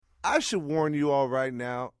I should warn you all right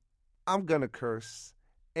now, I'm going to curse,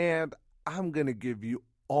 and I'm going to give you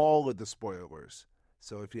all of the spoilers.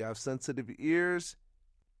 So if you have sensitive ears,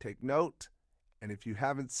 take note. And if you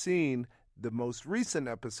haven't seen the most recent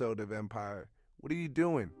episode of Empire, what are you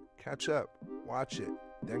doing? Catch up, watch it,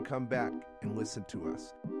 then come back and listen to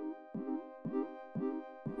us.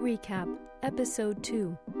 Recap, Episode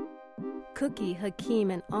 2. Cookie, Hakeem,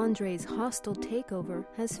 and Andre's hostile takeover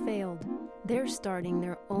has failed. They're starting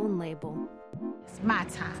their own label. It's my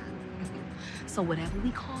time. So whatever we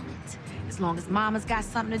call it, as long as Mama's got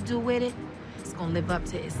something to do with it, it's gonna live up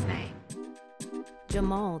to its name.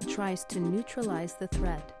 Jamal tries to neutralize the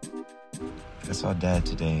threat. I saw Dad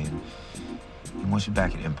today, and he wants you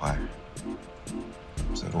back at Empire.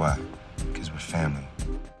 So do I, because we're family.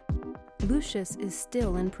 Lucius is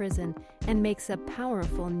still in prison and makes a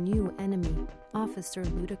powerful new enemy, Officer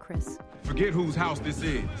Ludacris. Forget whose house this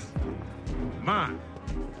is. Mine.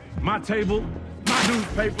 My table, my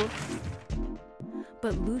newspaper.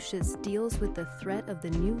 But Lucius deals with the threat of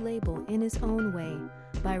the new label in his own way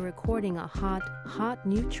by recording a hot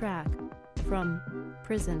new track from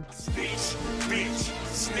prison. Snitch, bitch,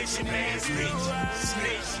 snitching ass bitch,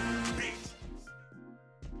 snitch, bitch.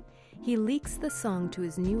 He leaks the song to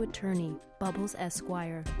his new attorney, Bubbles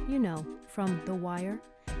Esquire, from The Wire,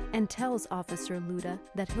 and tells Officer Luda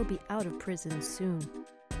that he'll be out of prison soon.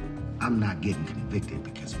 I'm not getting convicted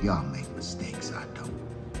because y'all make mistakes I don't.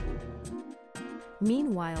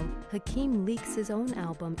 Meanwhile, Hakeem leaks his own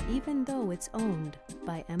album even though it's owned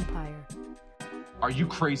by Empire. Are you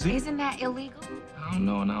crazy? Isn't that illegal? I don't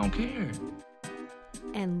know and I don't care.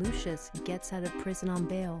 And Lucius gets out of prison on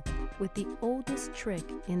bail with the oldest trick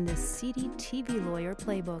in the seedy TV lawyer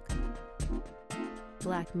playbook: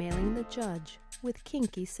 blackmailing the judge with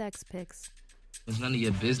kinky sex pics. It's none of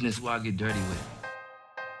your business who I get dirty with.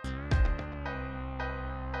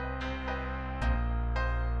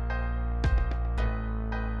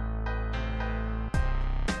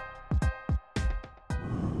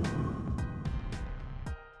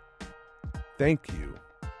 Thank you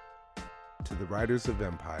to the writers of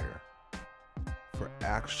Empire for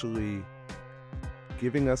actually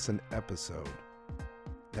giving us an episode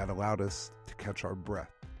that allowed us to catch our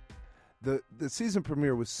breath. The season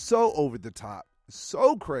premiere was so over the top,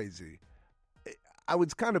 so crazy. I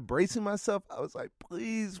was kind of bracing myself. I was like,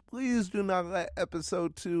 please do not let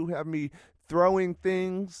episode 2 have me throwing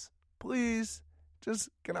things. Please, just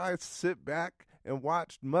can I sit back and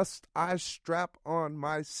watch? Must I strap on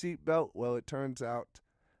my seatbelt? Well, it turns out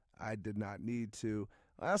I did not need to.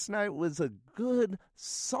 Last night was a good,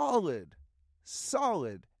 solid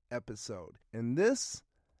episode. And this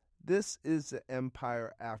is the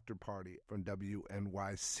Empire After Party from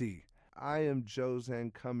WNYC. I am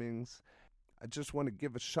Jozan Cummings. I just want to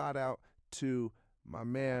give a shout out to my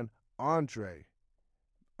man, Andre.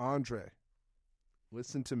 Andre,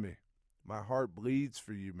 listen to me. My heart bleeds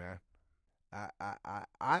for you, man.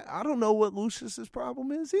 I don't know what Lucius's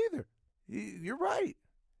problem is either. You're right.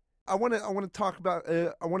 I want to talk about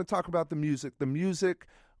the music. The music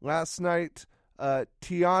last night,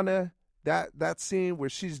 Tiana, that scene where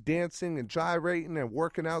she's dancing and gyrating and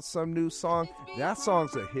working out some new song. That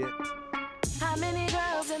song's a hit. How many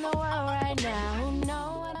girls in the world right now who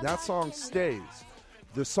know what That song stays.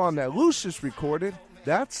 The song that Lucius recorded,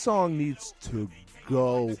 that song needs to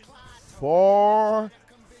go far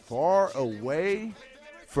away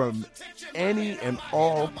from any and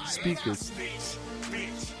all speakers.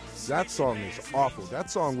 That song is awful. That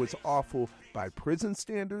song was awful by prison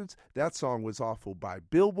standards. That song was awful by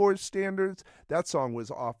Billboard standards. That song was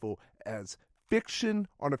awful as fiction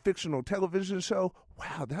on a fictional television show.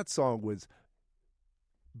 Wow, that song was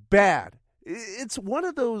bad. It's one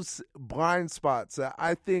of those blind spots that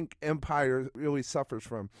I think Empire really suffers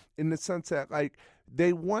from, in the sense that, like,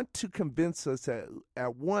 they want to convince us that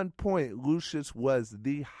at one point Lucius was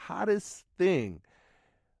the hottest thing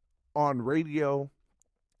on radio,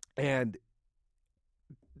 and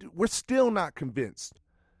we're still not convinced.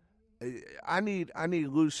 I need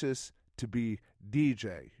Lucius to be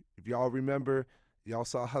DJ. If y'all remember, y'all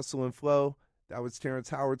saw Hustle and Flow. That was Terrence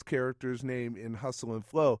Howard's character's name in Hustle and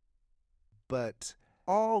Flow. But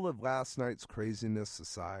all of last night's craziness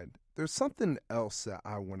aside, there's something else that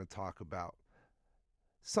I want to talk about.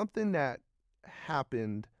 Something that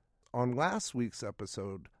happened on last week's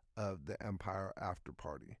episode of the Empire After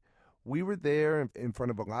Party. We were there in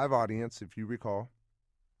front of a live audience, if you recall,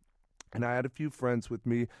 and I had a few friends with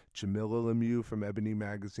me, Jamila Lemieux from Ebony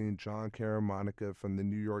Magazine, John Caramonica from the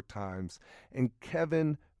New York Times, and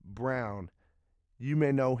Kevin Brown. You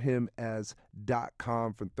may know him as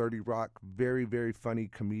 .com from 30 Rock, very, very funny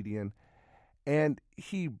comedian. And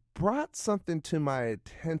he brought something to my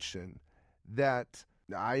attention that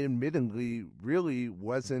I admittedly really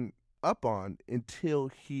wasn't up on until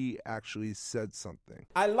he actually said something.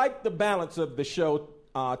 I like the balance of the show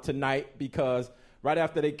tonight because right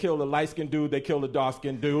after they kill the light-skinned dude, they kill the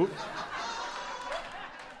dark-skinned dude.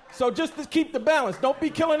 So just to keep the balance, don't be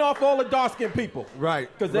killing off all the dark-skinned people. Right.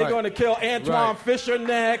 Because they're going to kill Antoine Fisher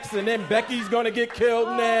next, and then Becky's going to get killed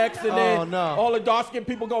next, and then all the dark-skinned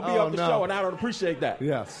people going to be off the show, and I don't appreciate that.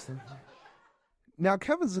 Yes. Now,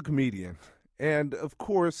 Kevin's a comedian, and of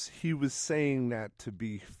course he was saying that to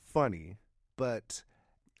be funny, but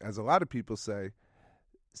as a lot of people say,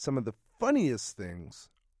 some of the funniest things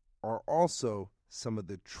are also some of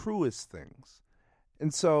the truest things.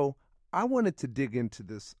 And so I wanted to dig into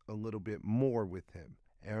this a little bit more with him,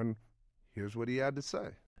 and here's what he had to say.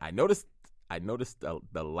 I noticed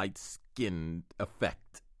the light-skinned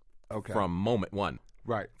effect from moment one.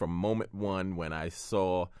 Right. From moment one when I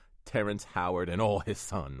saw Terrence Howard and all his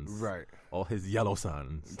sons. Right. All his yellow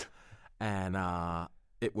sons. And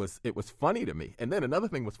it was funny to me. And then another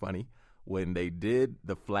thing was funny when they did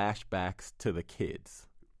the flashbacks to the kids.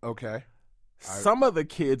 Okay. Some of the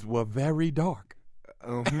kids were very dark.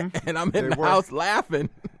 And I'm in the house laughing.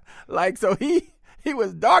 Like, so he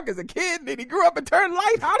was dark as a kid, and then he grew up and turned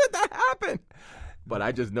light. How did that happen? But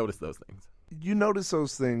I just noticed those things. You notice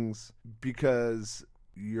those things because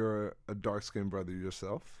you're a dark-skinned brother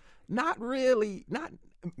yourself? Not really. Not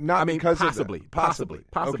I mean, because possibly,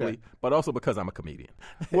 okay. But also because I'm a comedian.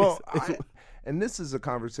 Well, and this is a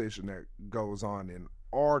conversation that goes on in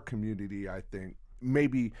our community, I think.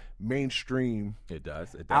 Maybe mainstream it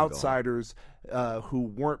does outsiders who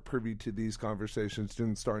weren't privy to these conversations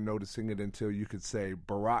didn't start noticing it until you could say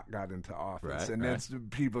Barack got into office. Then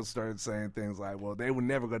people started saying things like, well, they would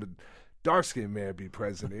never let a dark-skinned man be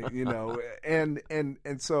president, you know. and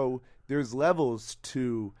so there's levels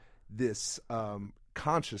to this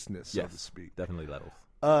consciousness, so to speak. Definitely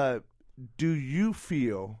levels. Do you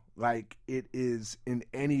feel like it is in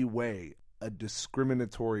any way a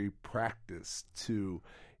discriminatory practice to,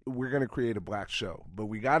 we're going to create a black show, but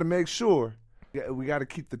we got to make sure, we got to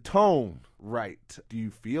keep the tone right. Do you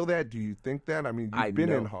feel that? Do you think that? I mean, you've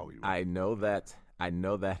been in Hollywood. I know that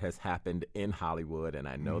has happened in Hollywood, and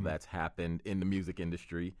I know that's happened in the music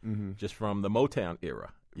industry just from the Motown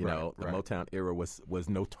era. You know, the Motown era was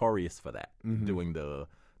notorious for that, doing the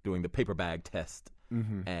paper bag test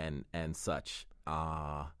and such.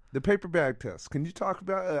 The paper bag test. Can you talk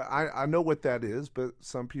about? I know what that is, but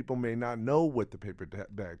some people may not know what the paper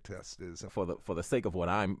bag test is. For the sake of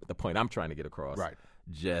the point I'm trying to get across. Right.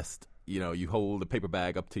 Just, you know, you hold the paper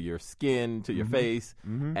bag up to your skin, to your face,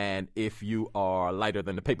 and if you are lighter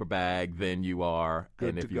than the paper bag, then you are,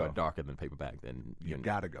 and if you are darker than the paper bag, then you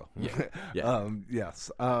gotta go. Yeah.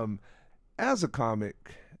 Yes. As a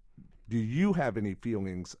comic, do you have any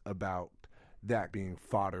feelings about that being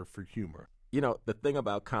fodder for humor? You know, the thing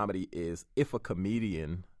about comedy is if a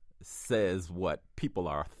comedian says what people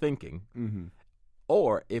are thinking,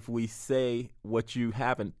 or if we say what you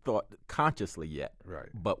haven't thought consciously yet,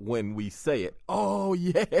 but when we say it, oh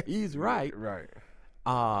yeah, he's right. Right.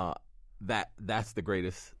 That's the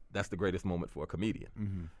greatest moment for a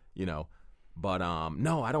comedian. You know, but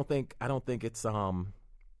no, I don't think it's a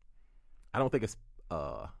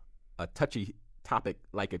touchy topic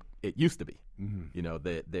like it used to be. You know,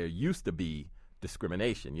 there used to be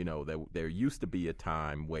discrimination. You know, there used to be a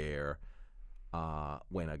time where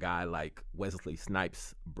when a guy like Wesley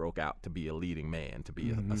Snipes broke out to be a leading man, to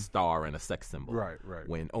be a star and a sex symbol. Right.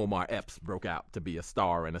 When Omar Epps broke out to be a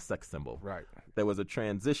star and a sex symbol. Right. There was a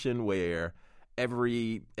transition where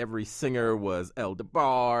every singer was El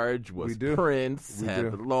DeBarge, was Prince,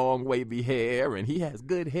 had the long wavy hair, and he has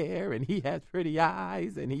good hair, and he has pretty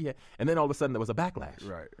eyes, and then all of a sudden there was a backlash.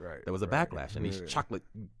 Right. There was a backlash, and these chocolate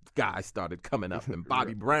guys started coming up, and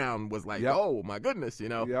Bobby Brown was like, oh my goodness, you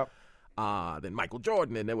know. Then Michael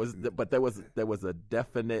Jordan, and there was a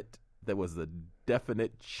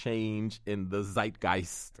definite change in the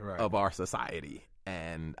zeitgeist of our society.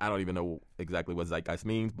 And I don't even know exactly what zeitgeist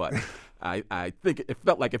means, but I think it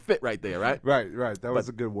felt like it fit right there, right? Right. That was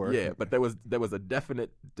a good word. Yeah, but there was a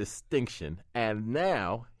definite distinction. And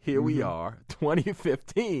now here we are,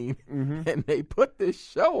 2015, and they put this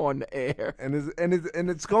show on the air, and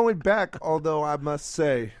it's going back. Although I must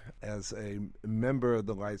say, as a member of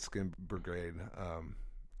the Light Skin Brigade,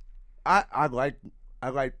 I like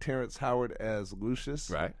Terrence Howard as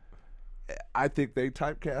Lucius. Right. I think they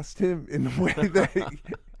typecast him in the way that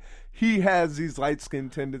he has these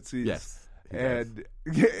light-skinned tendencies. Yes. And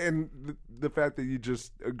the fact that you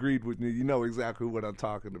just agreed with me, you know exactly what I'm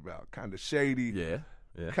talking about. Kind of shady. Yeah.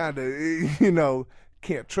 kind of,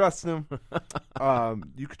 can't trust him.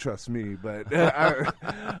 You can trust me, but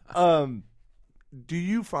do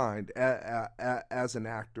you find, as an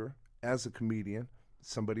actor, as a comedian,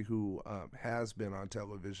 somebody who has been on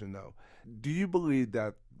television, though, do you believe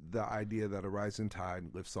that the idea that a rising tide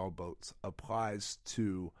lifts all boats applies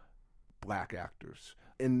to black actors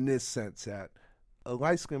in this sense that a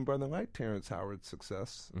light-skinned brother like Terrence Howard's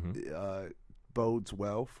success bodes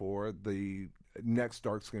well for the next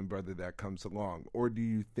dark-skinned brother that comes along? Or do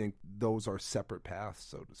you think those are separate paths,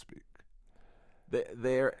 so to speak?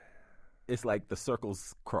 It's like the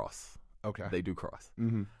circles cross. Okay. They do cross.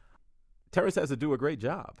 Mm-hmm. Terrence has to do a great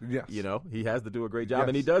job. Yes. He has to do a great job,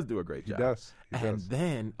 and he does do a great job. He does. And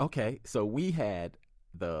then, so we did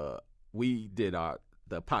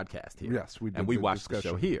the podcast here. Yes, we did. And we the watched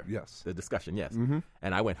discussion. the show here. Yes. The discussion, yes. Mm-hmm.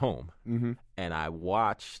 And I went home, and I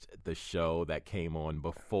watched the show that came on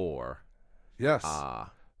before. Yes.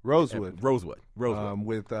 Rosewood. Rosewood.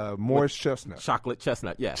 With Morris Chestnut. Chocolate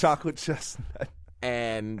Chestnut, yes. Chocolate Chestnut.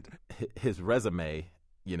 And his resume,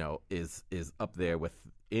 is up there with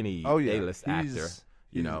any A-list actor.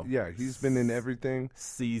 He's been in everything.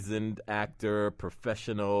 Seasoned actor,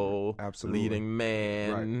 professional, absolutely, leading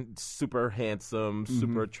man, right, super handsome,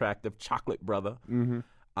 super attractive, chocolate brother.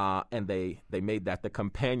 And they made that the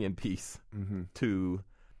companion piece to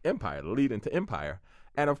Empire, the lead into Empire.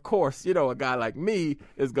 And of course, a guy like me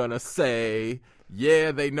is gonna say,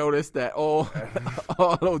 yeah, they noticed that all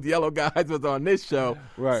those yellow guys was on this show.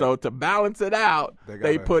 Right. So to balance it out,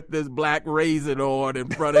 they put this black raisin on in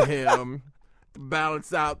front of him to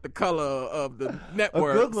balance out the color of the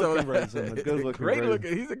network. A good-looking raisin. A good-looking great raisin.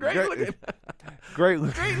 Looking. He's a great-looking.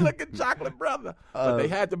 Great-looking chocolate brother. But they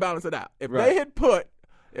had to balance it out. If they had put...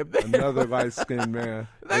 another light-skinned man.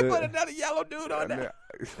 They put another yellow dude on there.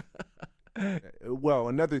 Well,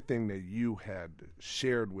 another thing that you had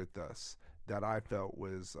shared with us that I felt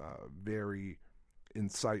was very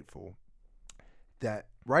insightful, that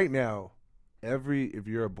right now, if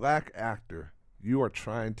you're a black actor, you are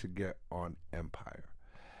trying to get on Empire.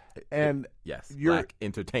 And yes, black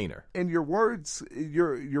entertainer. And your words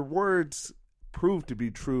proved to be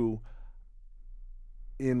true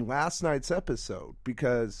in last night's episode,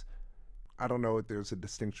 because I don't know if there's a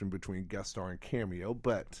distinction between guest star and cameo,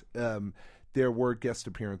 but there were guest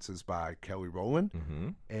appearances by Kelly Rowland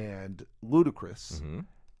and Ludacris.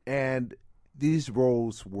 And these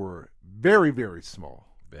roles were very, very small.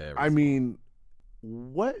 I mean,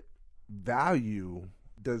 what value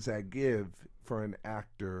does that give for an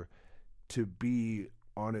actor to be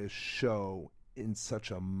on a show in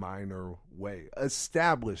such a minor way?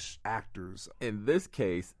 Established actors. In this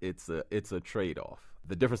case, it's a trade-off.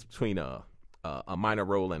 The difference between a minor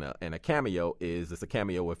role and a cameo is it's a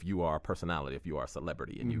cameo if you are a personality, if you are a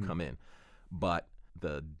celebrity and you come in. But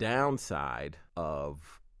the downside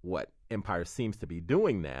of what Empire seems to be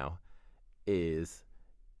doing now is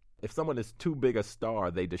if someone is too big a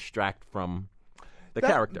star, they distract from the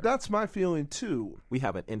character. That's my feeling too. We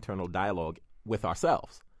have an internal dialogue with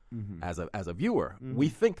ourselves as a viewer. We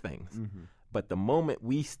think things. But the moment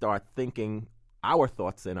we start thinking our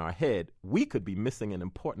thoughts in our head, we could be missing an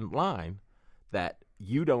important line that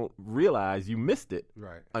you don't realize you missed it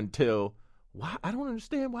until, why? I don't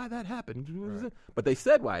understand why that happened. Right. But they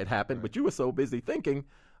said why it happened, but you were so busy thinking,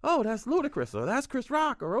 oh, that's Ludacris, or that's Chris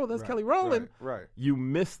Rock, or oh, that's Kelly Rowland. Right. You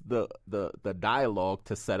missed the dialogue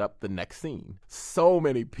to set up the next scene. So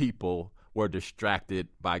many people were distracted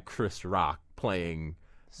by Chris Rock playing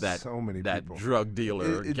that drug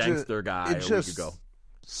dealer, gangster guy a week ago.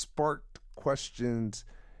 Sparked questions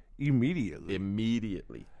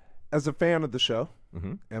immediately. As a fan of the show,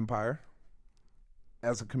 Empire,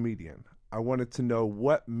 as a comedian, I wanted to know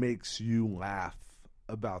what makes you laugh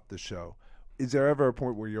about the show. Is there ever a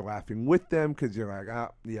point where you're laughing with them because you're like,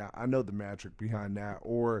 I know the magic behind that,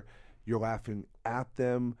 or you're laughing at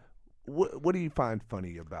them? What do you find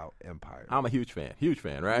funny about Empire? I'm a huge fan,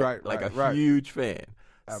 right? Right. Huge fan.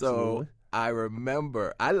 Absolutely. So I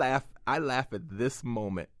remember I laugh at this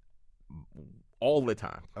moment all the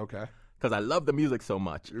time. Okay. Because I love the music so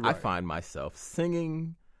much. Right. I find myself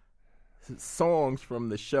singing songs from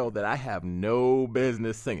the show that I have no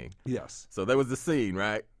business singing. Yes. So there was the scene,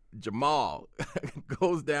 right? Jamal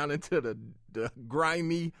goes down into the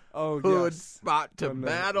grimy hood spot to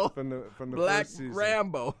battle from the Black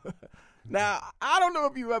Rambo. Now, I don't know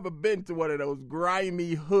if you've ever been to one of those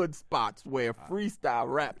grimy hood spots where freestyle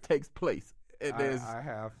rap takes place. I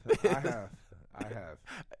have.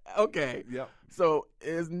 Okay. Yep. So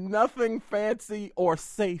there's nothing fancy or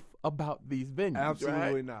safe about these venues.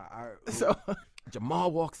 Absolutely right? not. So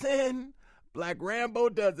Jamal walks in, Black Rambo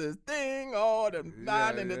does his thing, all the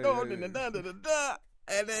nine and the door, and the da,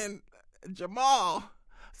 and then Jamal.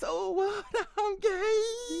 So what? I'm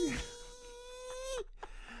gay.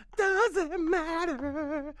 Doesn't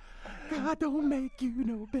matter. God don't make you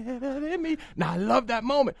no better than me. Now I love that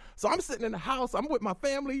moment. So I'm sitting in the house. I'm with my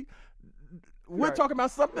family. We're talking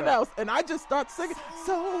about something else, and I just start singing.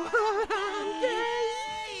 So what? I'm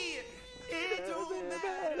gay. It doesn't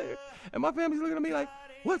matter. And my family's looking at me like,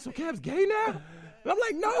 what? So Kev's gay now? And I'm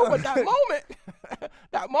like, no, but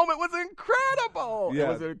that moment was incredible. Yeah. It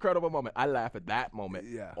was an incredible moment. I laugh at that moment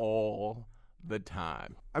all the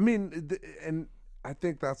time. I mean, and I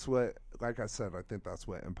think that's what, like I said, I think that's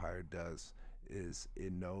what Empire does, is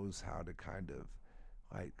it knows how to kind of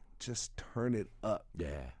like just turn it up.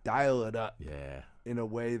 Yeah. Dial it up. Yeah. In a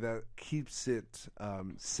way that keeps it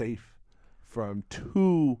safe from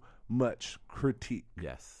too much critique.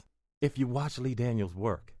 Yes. If you watch Lee Daniels'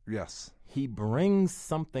 work. Yes. He brings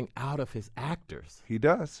something out of his actors. He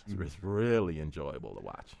does. It's really enjoyable to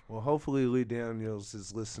watch. Well, hopefully Lee Daniels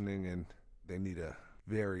is listening and they need a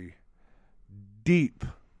very deep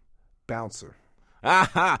bouncer.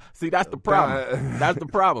 See, that's the problem. That's the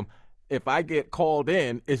problem. If I get called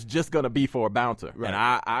in, it's just going to be for a bouncer. Right.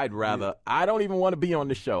 And I'd rather, I don't even want to be on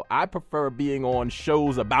the show. I prefer being on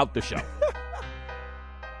shows about the show.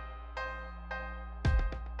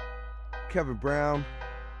 Kevin Brown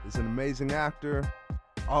is an amazing actor,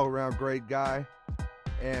 all-around great guy,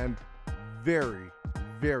 and very,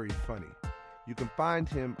 very funny. You can find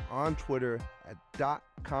him on Twitter at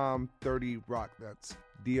 .com30rock. That's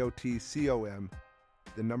DOTCOM,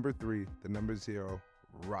 the number 3, the number 0,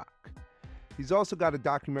 rock. He's also got a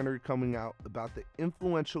documentary coming out about the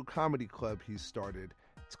influential comedy club he started.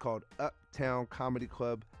 It's called Uptown Comedy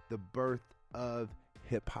Club, the birth of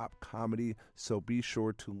hip-hop comedy, so be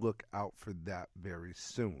sure to look out for that very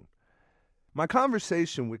soon. My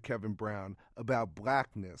conversation with Kevin Brown about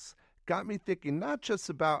blackness got me thinking not just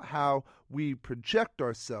about how we project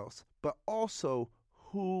ourselves, but also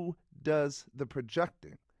who does the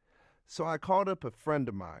projecting. So I called up a friend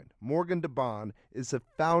of mine. Morgan DeBon is the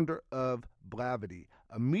founder of Blavity,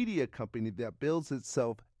 a media company that bills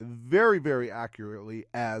itself very, very accurately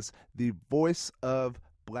as the voice of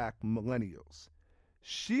black millennials.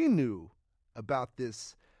 She knew about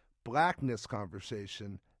this blackness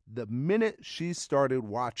conversation the minute she started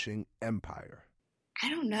watching Empire. I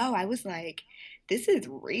don't know. I was like, this is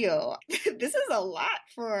real. This is a lot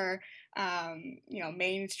for,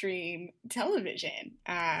 mainstream television.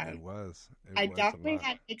 It was. I definitely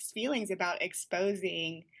had mixed feelings about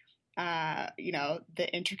exposing, the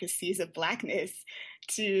intricacies of blackness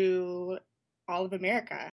to all of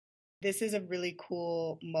America. This is a really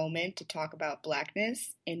cool moment to talk about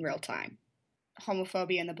blackness in real time.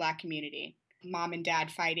 Homophobia in the black community, mom and dad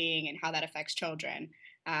fighting and how that affects children,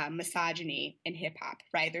 misogyny in hip hop,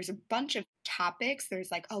 right? There's a bunch of topics. There's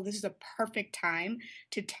like, oh, this is a perfect time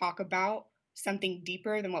to talk about something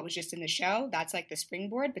deeper than what was just in the show. That's like the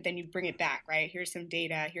springboard, but then you bring it back, right? Here's some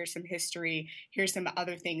data, here's some history, here's some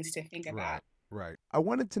other things to think about. Right. I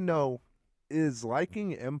wanted to know, is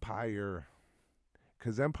liking Empire,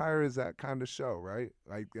 because Empire is that kind of show, right?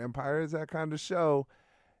 Like Empire is that kind of show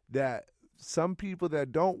that some people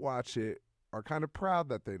that don't watch it are kind of proud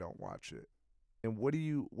that they don't watch it. And what do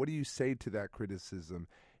you say to that criticism?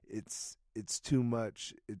 It's too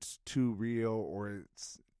much, it's too real, or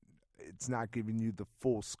it's not giving you the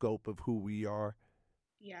full scope of who we are?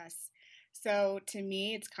 Yes. So to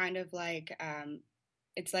me, it's kind of like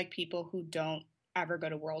it's like people who don't ever go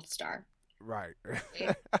to World Star. Right.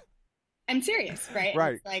 I'm serious, right?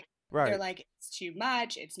 Right. It's like they're like, it's too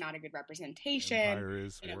much. It's not a good representation. We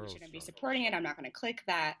shouldn't be supporting it. I'm not going to click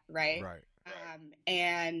that, right? Right.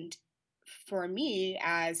 And for me,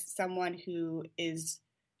 as someone who is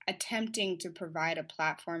attempting to provide a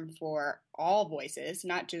platform for all voices,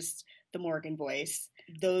 not just the Morgan voice,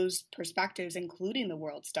 those perspectives, including the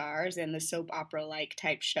World Stars and the soap opera-like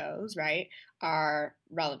type shows, right, are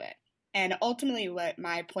relevant. And ultimately, what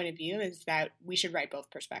my point of view is that we should write both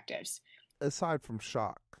perspectives. Aside from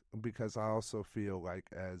shock, because I also feel like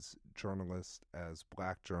as journalists, as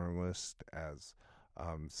black journalists, as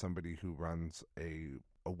somebody who runs a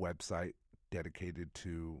website dedicated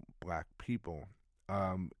to black people,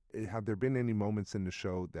 have there been any moments in the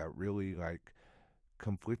show that really like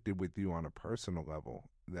conflicted with you on a personal level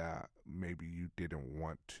that maybe you didn't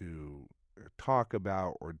want to talk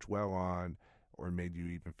about or dwell on, or made you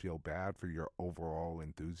even feel bad for your overall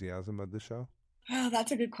enthusiasm of the show? Oh,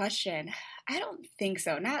 that's a good question. I don't think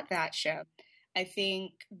so. Not that show. I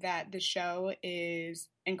think that the show is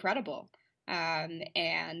incredible.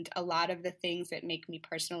 And a lot of the things that make me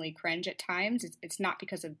personally cringe at times, it's not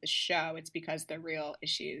because of the show, it's because they're real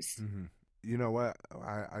issues. Mm-hmm. You know what?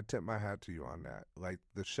 I tip my hat to you on that. Like,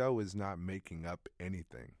 the show is not making up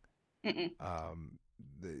anything. Mm-mm.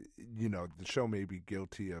 The show may be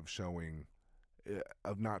guilty of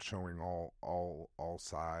not showing all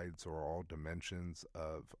sides or all dimensions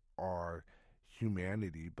of our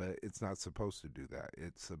humanity, but it's not supposed to do that.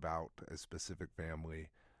 It's about a specific family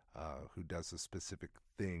who does a specific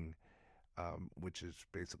thing, which is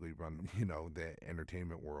basically run, the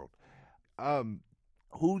entertainment world.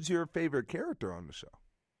 Who's your favorite character on the show?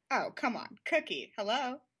 Oh, come on. Cookie.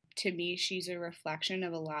 Hello. To me, she's a reflection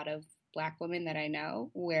of a lot of Black women that I know,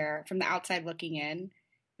 where from the outside looking in,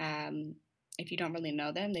 if you don't really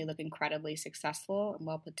know them, they look incredibly successful and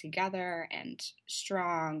well put together and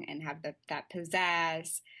strong and have that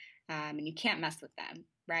pizzazz, and you can't mess with them,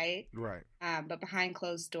 right? Right. But behind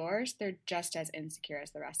closed doors, they're just as insecure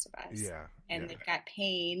as the rest of us. Yeah. And they've got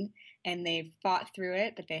pain and they've fought through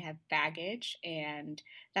it, but they have baggage, and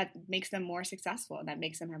that makes them more successful and that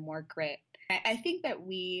makes them have more grit. I think that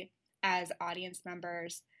we, as audience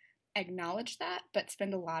members, acknowledge that, but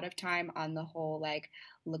spend a lot of time on the whole, like,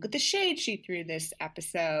 look at the shade she threw this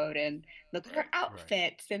episode, and look at her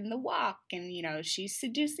outfits and the walk, and, she's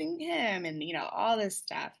seducing him, and, all this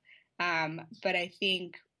stuff. But I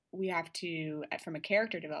think we have to, from a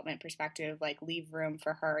character development perspective, like, leave room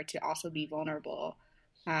for her to also be vulnerable.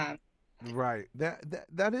 Right.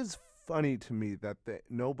 That is funny to me that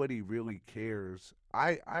nobody really cares.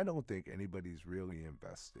 I don't think anybody's really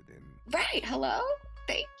invested in. Right. Hello?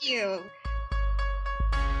 Thank you.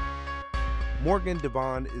 Morgan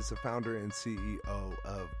Devon is the founder and CEO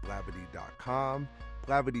of Blavity.com.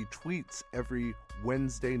 Blavity tweets every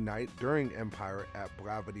Wednesday night during Empire at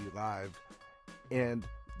Blavity Live. And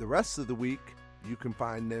the rest of the week, you can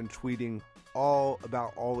find them tweeting all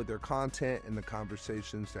about all of their content and the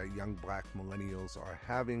conversations that young Black millennials are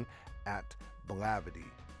having at Blavity.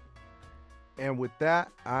 And with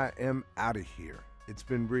that, I am out of here. It's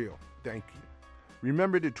been real. Thank you.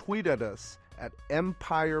 Remember to tweet at us at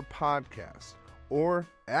Empire Podcast or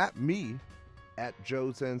at me at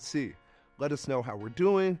Joe's NC. Let us know how we're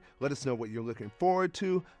doing. Let us know what you're looking forward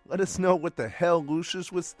to. Let us know what the hell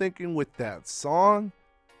Lucius was thinking with that song.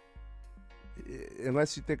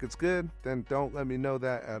 Unless you think it's good, then don't let me know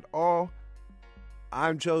that at all.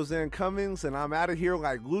 I'm Josanne Cummings, and I'm out of here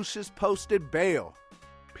like Lucius posted bail.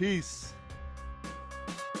 Peace.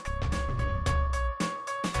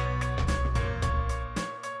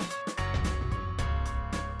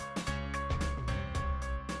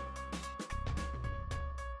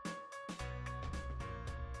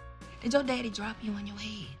 Did your daddy drop you on your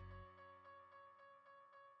head?